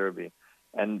Louisiana Derby.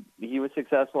 And he was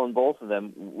successful in both of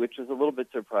them, which is a little bit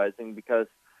surprising because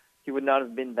he would not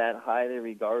have been that highly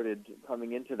regarded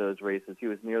coming into those races. He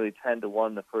was nearly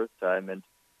 10-1 the first time, and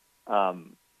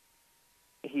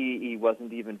he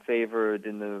wasn't even favored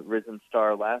in the Risen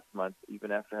Star last month,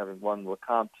 even after having won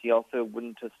Lecomte. He also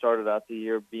wouldn't have started out the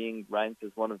year being ranked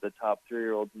as one of the top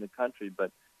 3-year-olds in the country,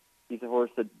 but he's a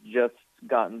horse that's just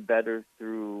gotten better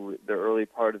through the early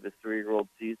part of his 3-year-old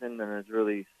season and has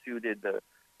really suited the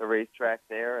racetrack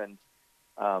there. And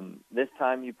this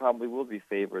time he probably will be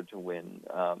favored to win.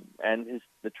 And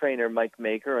the trainer, Mike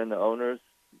Maker, and the owners,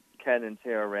 Ken and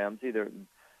Sarah Ramsey, they're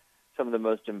two of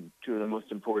the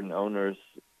most important owners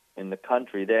in the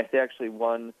country. They actually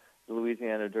won the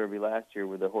Louisiana Derby last year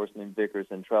with a horse named Vickers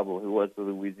in Trouble, who was the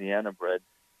Louisiana bred.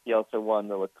 He also won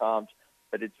the Lecomte.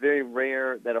 But it's very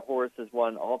rare that a horse has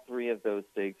won all 3 of those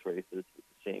stakes races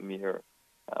the same year.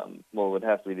 Well, it would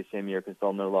have to be the same year because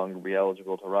they'll no longer be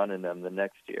eligible to run in them the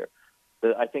next year.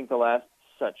 But I think the last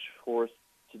such horse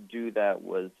to do that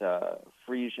was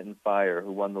Frisian Fire,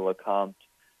 who won the Lecomte,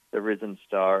 the Risen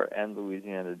Star, and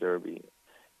Louisiana Derby.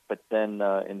 But then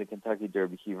in the Kentucky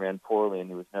Derby, he ran poorly, and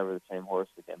he was never the same horse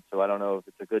again. So I don't know if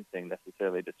it's a good thing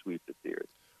necessarily to sweep the Steers.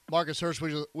 Marcus Hirsch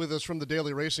with us from the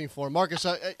Daily Racing Form. Marcus,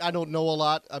 I don't know a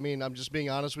lot. I mean, I'm just being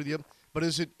honest with you. But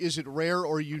is it rare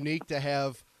or unique to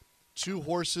have two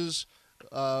horses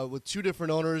with two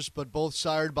different owners, but both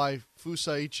sired by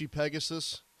Fusaichi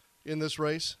Pegasus in this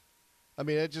race? I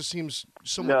mean, it just seems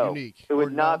somewhat unique. It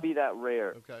would not be that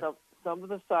rare. Okay. Some of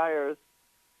the sires,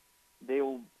 they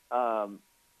will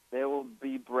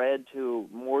be bred to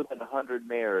more than 100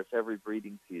 mares every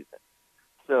breeding season.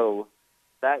 So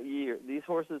that year, these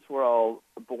horses were all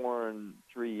born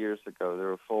 3 years ago. They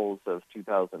were foals of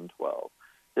 2012.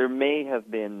 There may have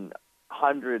been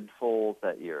 100 foals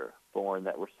that year born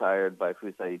that were sired by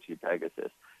Fusaichi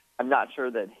Pegasus. I'm not sure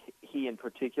that he in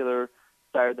particular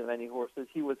sired that many horses.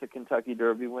 He was a Kentucky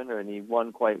Derby winner, and he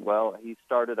won quite well. He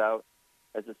started out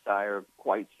as a sire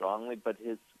quite strongly, but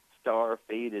his star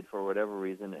faded for whatever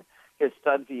reason. His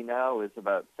stud fee now is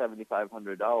about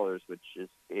 $7,500, which is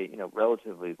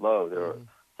relatively low. There are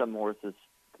some horses,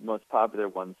 the most popular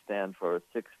ones stand for a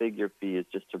six-figure fee is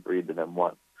just to breed to them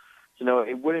once. So no,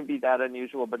 it wouldn't be that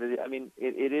unusual, but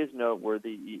it is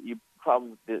noteworthy.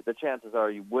 The chances are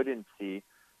you wouldn't see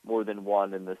more than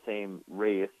one in the same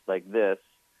race like this,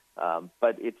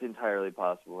 but it's entirely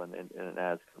possible, and it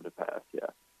has come to pass. Yeah.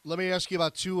 Let me ask you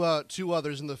about two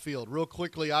others in the field real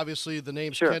quickly. Obviously, the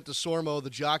names Kent DeSormo,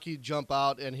 the jockey, jump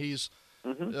out, and he's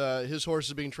his horse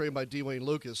is being trained by D. Wayne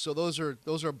Lucas. So those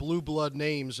are blue blood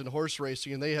names in horse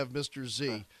racing, and they have Mr.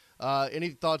 Z. Any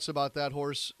thoughts about that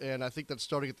horse? And I think that's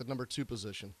starting at the number 2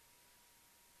 position.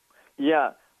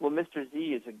 Yeah, well, Mr.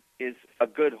 Z is a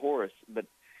good horse, but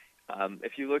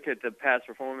if you look at the past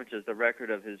performances, the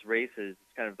record of his races,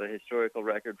 it's kind of the historical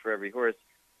record for every horse.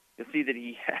 You'll see that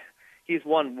he's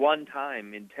won one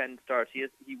time in 10 starts.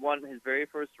 He won his very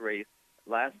first race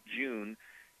last June,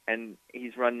 and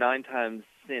he's run 9 times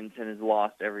since and has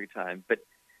lost every time. But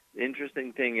the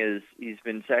interesting thing is he's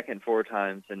been second 4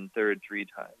 times and third 3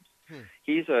 times.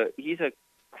 He's a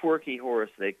quirky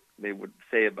horse, they would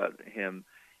say about him,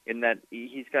 in that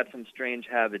he's got some strange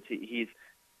habits. He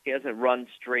hasn't run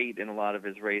straight in a lot of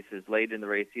his races. Late in the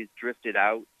race, he's drifted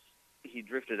out. He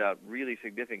drifted out really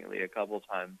significantly a couple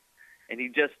times, and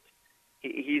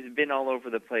he's been all over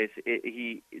the place.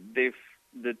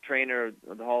 The trainer,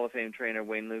 the Hall of Fame trainer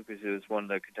Wayne Lucas, who's won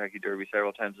the Kentucky Derby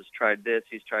several times, has tried this.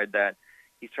 He's tried that.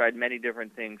 He's tried many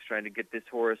different things, trying to get this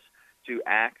horse to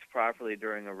act properly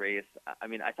during a race. I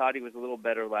mean, I thought he was a little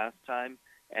better last time,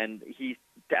 and he's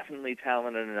definitely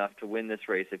talented enough to win this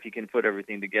race if he can put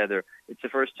everything together. It's the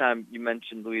first time, you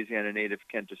mentioned Louisiana native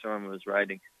Kent DeSormo was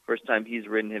riding. First time he's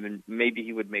ridden him, and maybe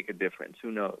he would make a difference.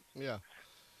 Who knows? Yeah.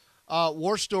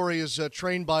 War Story is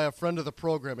trained by a friend of the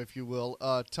program, if you will.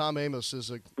 Tom Amos is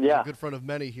a good friend of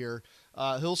many here.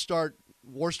 He'll start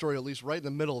War Story at least right in the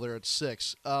middle there at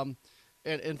 6.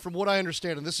 And from what I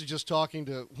understand, and this is just talking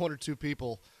to 1 or 2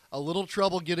 people, a little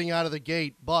trouble getting out of the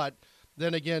gate, but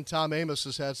then again, Tom Amos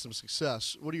has had some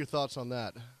success. What are your thoughts on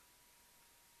that?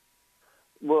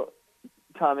 Well,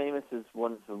 Tom Amos is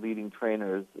one of the leading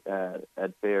trainers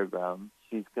at Fairgrounds.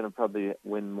 He's going to probably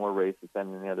win more races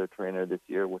than any other trainer this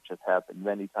year, which has happened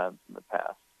many times in the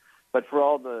past. But for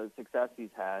all the success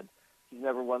he's had, he's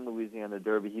never won the Louisiana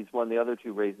Derby. He's won the other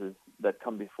 2 races that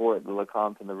come before it, the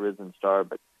Lecomte and the Risen Star,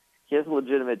 but he has a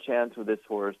legitimate chance with this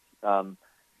horse.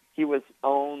 He was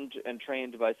owned and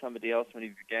trained by somebody else when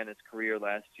he began his career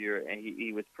last year, and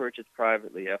he was purchased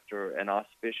privately after an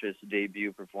auspicious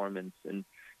debut performance and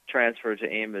transferred to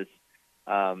Amos.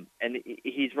 And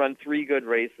he's run 3 good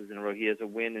races in a row. He has a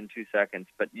win in 2 seconds.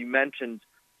 But you mentioned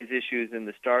his issues in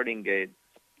the starting gate.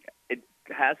 It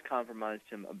has compromised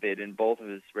him a bit in both of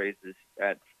his races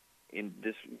in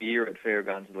this year at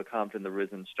Fairgrounds, the Lecomte and the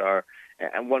Risen Star.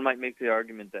 And one might make the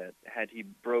argument that had he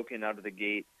broken out of the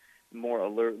gate more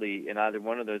alertly in either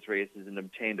one of those races and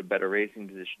obtained a better racing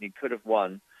position, he could have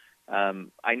won.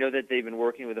 I know that they've been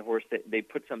working with a horse that they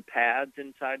put some pads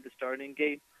inside the starting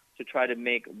gate to try to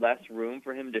make less room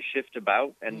for him to shift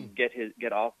about and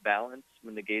get off balance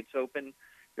when the gates open.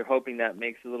 They're hoping that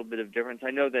makes a little bit of difference.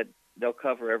 I know that they'll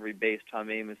cover every base. Tom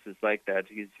Amos is like that.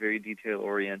 He's very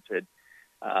detail-oriented.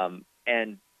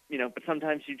 And, but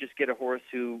sometimes you just get a horse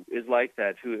who is like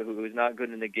that, who is not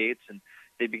good in the gates, and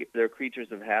they're creatures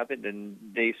of habit, and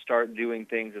they start doing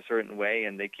things a certain way,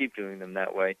 and they keep doing them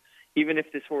that way. Even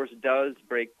if this horse does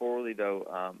break poorly,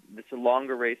 though, it's a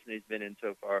longer race than he's been in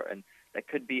so far, and that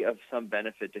could be of some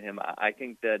benefit to him. I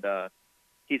think that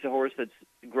he's a horse that's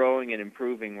growing and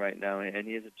improving right now, and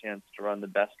he has a chance to run the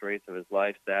best race of his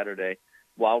life Saturday,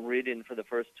 while ridden for the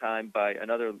first time by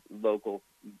another local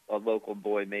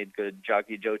boy made good,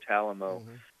 jockey Joe Talamo,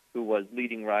 who was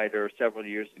leading rider several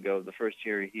years ago. The first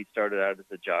year he started out as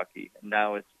a jockey, and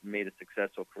now it's made a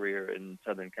successful career in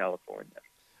Southern California.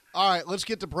 All right, let's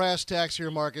get to brass tacks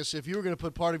here, Marcus. If you were going to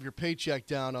put part of your paycheck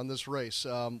down on this race,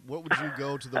 what would you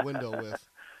go to the window with?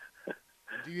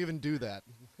 Do you even do that?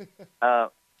 I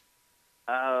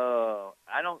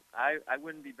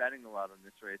wouldn't be betting a lot on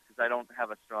this race because I don't have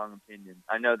a strong opinion.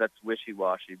 I know that's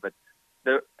wishy-washy, but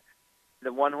the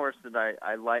one horse that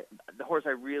I like, the horse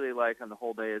I really like on the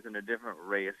whole day is in a different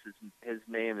race. His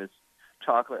name is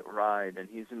Chocolate Ride, and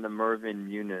he's in the Mervyn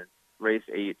Muniz, race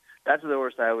 8. That's the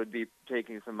horse I would be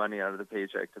taking some money out of the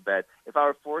paycheck to bet. If I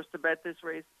were forced to bet this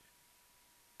race,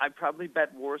 I'd probably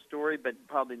bet War Story, but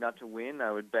probably not to win.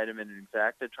 I would bet him in an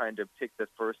exacta, trying to pick the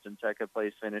first and second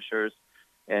place finishers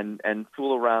and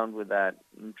fool around with that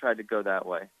and try to go that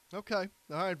way. Okay.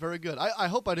 All right, very good. I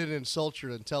hope I didn't insult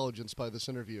your intelligence by this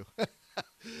interview.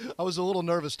 I was a little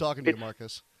nervous talking to you,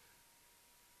 Marcus.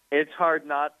 It's hard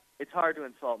to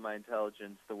insult my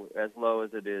intelligence as low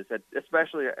as it is,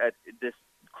 especially at this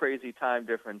crazy time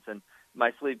difference, and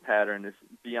my sleep pattern is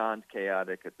beyond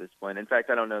chaotic at this point. In fact,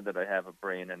 I don't know that I have a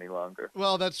brain any longer.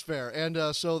 Well, that's fair, and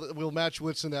so we'll match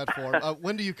wits in that form.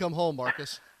 When do you come home,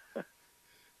 Marcus?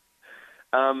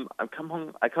 I come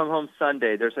home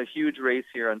Sunday. There's a huge race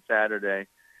here on Saturday,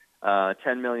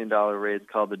 $10 million race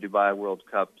called the Dubai World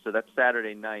Cup. So that's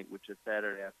Saturday night, which is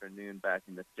Saturday afternoon back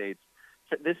in the States.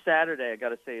 This Saturday, I got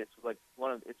to say, it's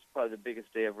probably the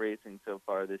biggest day of racing so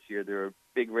far this year. There are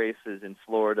big races in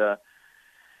Florida,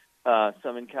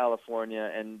 some in California,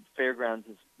 and Fairgrounds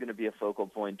is going to be a focal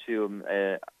point too.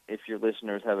 If your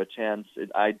listeners have a chance,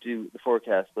 the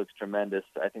forecast looks tremendous.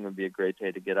 I think it would be a great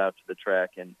day to get out to the track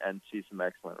and see some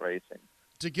excellent racing.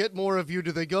 To get more of you,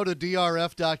 do they go to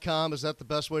drf.com? Is that the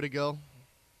best way to go?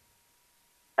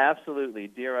 Absolutely,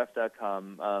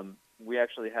 drf.com. We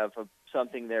actually have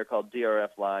something there called DRF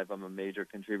Live. I'm a major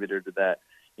contributor to that.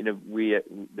 We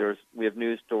have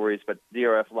news stories, but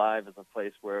DRF Live is a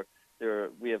place where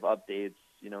we have updates,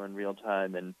 in real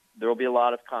time, and there will be a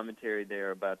lot of commentary there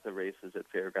about the races at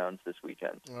Fairgrounds this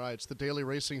weekend. All right, it's the Daily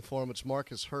Racing Forum. It's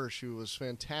Marcus Hirsch, who was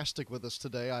fantastic with us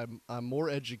today. I'm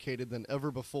more educated than ever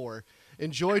before.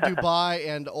 Enjoy Dubai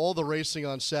and all the racing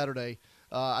on Saturday.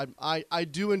 I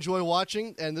do enjoy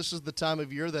watching, and this is the time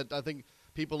of year that I think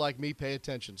people like me pay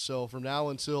attention. So from now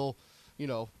until,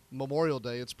 Memorial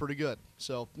Day, it's pretty good.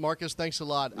 So, Marcus, thanks a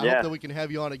lot. I hope that we can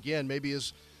have you on again, maybe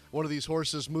as one of these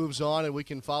horses moves on and we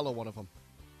can follow one of them.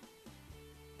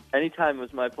 Anytime. It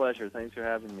was my pleasure. Thanks for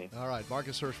having me. All right.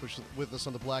 Marcus Hirsch was with us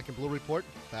on the Black and Blue Report.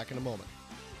 Back in a moment.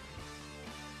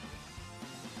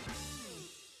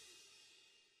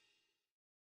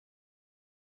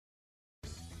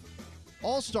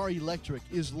 All-Star Electric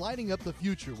is lighting up the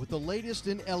future with the latest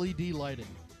in LED lighting.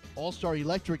 All-Star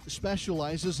Electric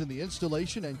specializes in the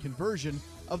installation and conversion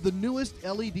of the newest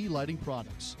LED lighting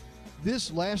products.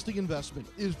 This lasting investment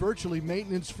is virtually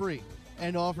maintenance-free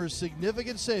and offers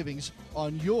significant savings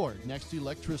on your next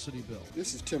electricity bill.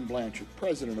 This is Tim Blanchard,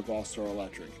 president of All-Star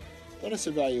Electric. Let us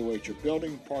evaluate your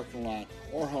building, parking lot,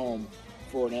 or home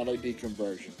for an LED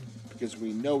conversion because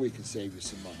we know we can save you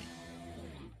some money.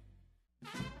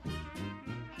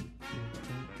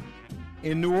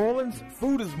 In New Orleans,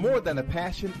 food is more than a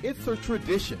passion, it's a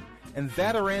tradition. And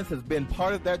Zatarain's has been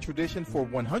part of that tradition for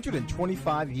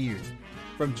 125 years.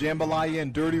 From jambalaya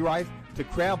and dirty rice to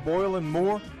crab boil and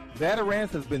more,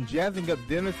 Zatarain's has been jazzing up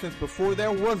dinner since before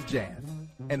there was jazz.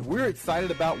 And we're excited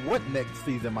about what next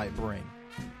season might bring.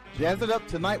 Jazz it up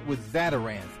tonight with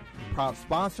Zatarain's, proud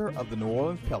sponsor of the New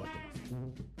Orleans Pelicans.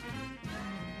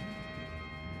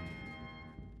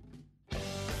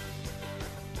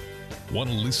 Want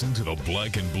to listen to the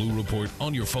Black and Blue Report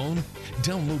on your phone?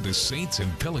 Download the Saints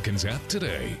and Pelicans app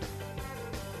today.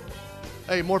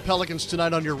 Hey, more Pelicans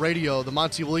tonight on your radio. The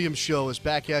Monty Williams Show is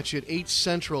back at you at 8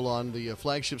 Central on the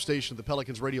flagship station of the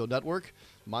Pelicans Radio Network.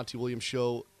 Monty Williams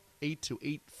Show, 8 to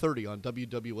 8:30 on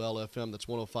WWL-FM. That's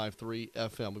 105.3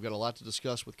 FM. We've got a lot to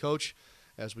discuss with Coach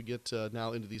as we get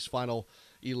now into these final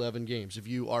 11 games. If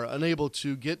you are unable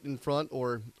to get in front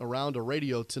or around a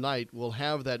radio tonight, we'll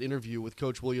have that interview with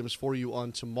Coach Williams for you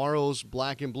on tomorrow's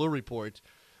Black and Blue Report.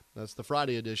 That's the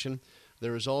Friday edition.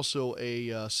 There is also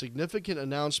a significant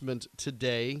announcement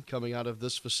today coming out of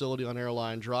this facility on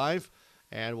Airline Drive,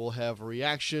 and we'll have a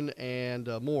reaction and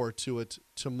more to it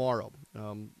tomorrow.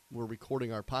 We're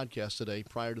recording our podcast today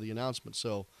prior to the announcement,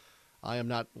 so I am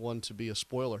not one to be a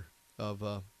spoiler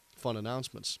of fun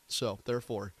announcements. So,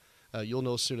 therefore, you'll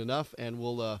know soon enough, and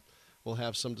we'll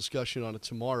have some discussion on it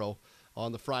tomorrow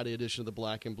on the Friday edition of the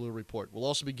Black and Blue Report. We'll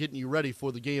also be getting you ready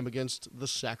for the game against the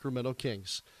Sacramento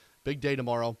Kings. Big day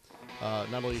tomorrow,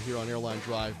 not only here on Airline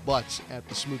Drive, but at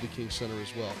the Smoothie King Center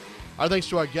as well. Our thanks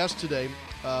to our guest today,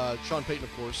 Sean Payton,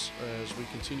 of course, as we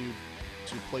continue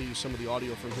to play you some of the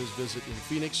audio from his visit in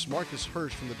Phoenix. Marcus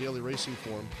Hirsch from the Daily Racing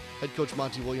Forum, head coach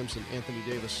Monty Williams and Anthony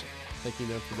Davis, thanking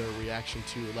them for their reaction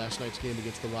to last night's game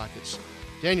against the Rockets.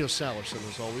 Daniel Salerson,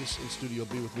 as always, in Studio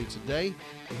B with me today.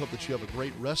 We hope that you have a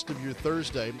great rest of your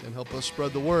Thursday and help us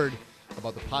spread the word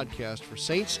about the podcast for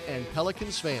Saints and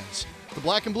Pelicans fans. The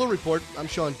Black and Blue Report, I'm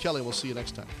Sean Kelly. We'll see you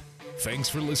next time. Thanks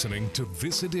for listening to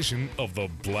this edition of the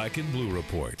Black and Blue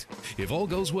Report. If all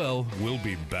goes well, we'll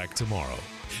be back tomorrow.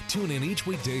 Tune in each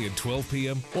weekday at 12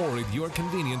 p.m. or at your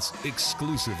convenience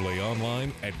exclusively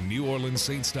online at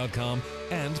NewOrleansSaints.com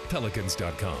and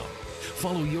Pelicans.com.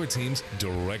 Follow your teams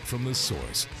direct from the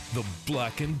source, the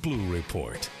Black and Blue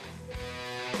Report.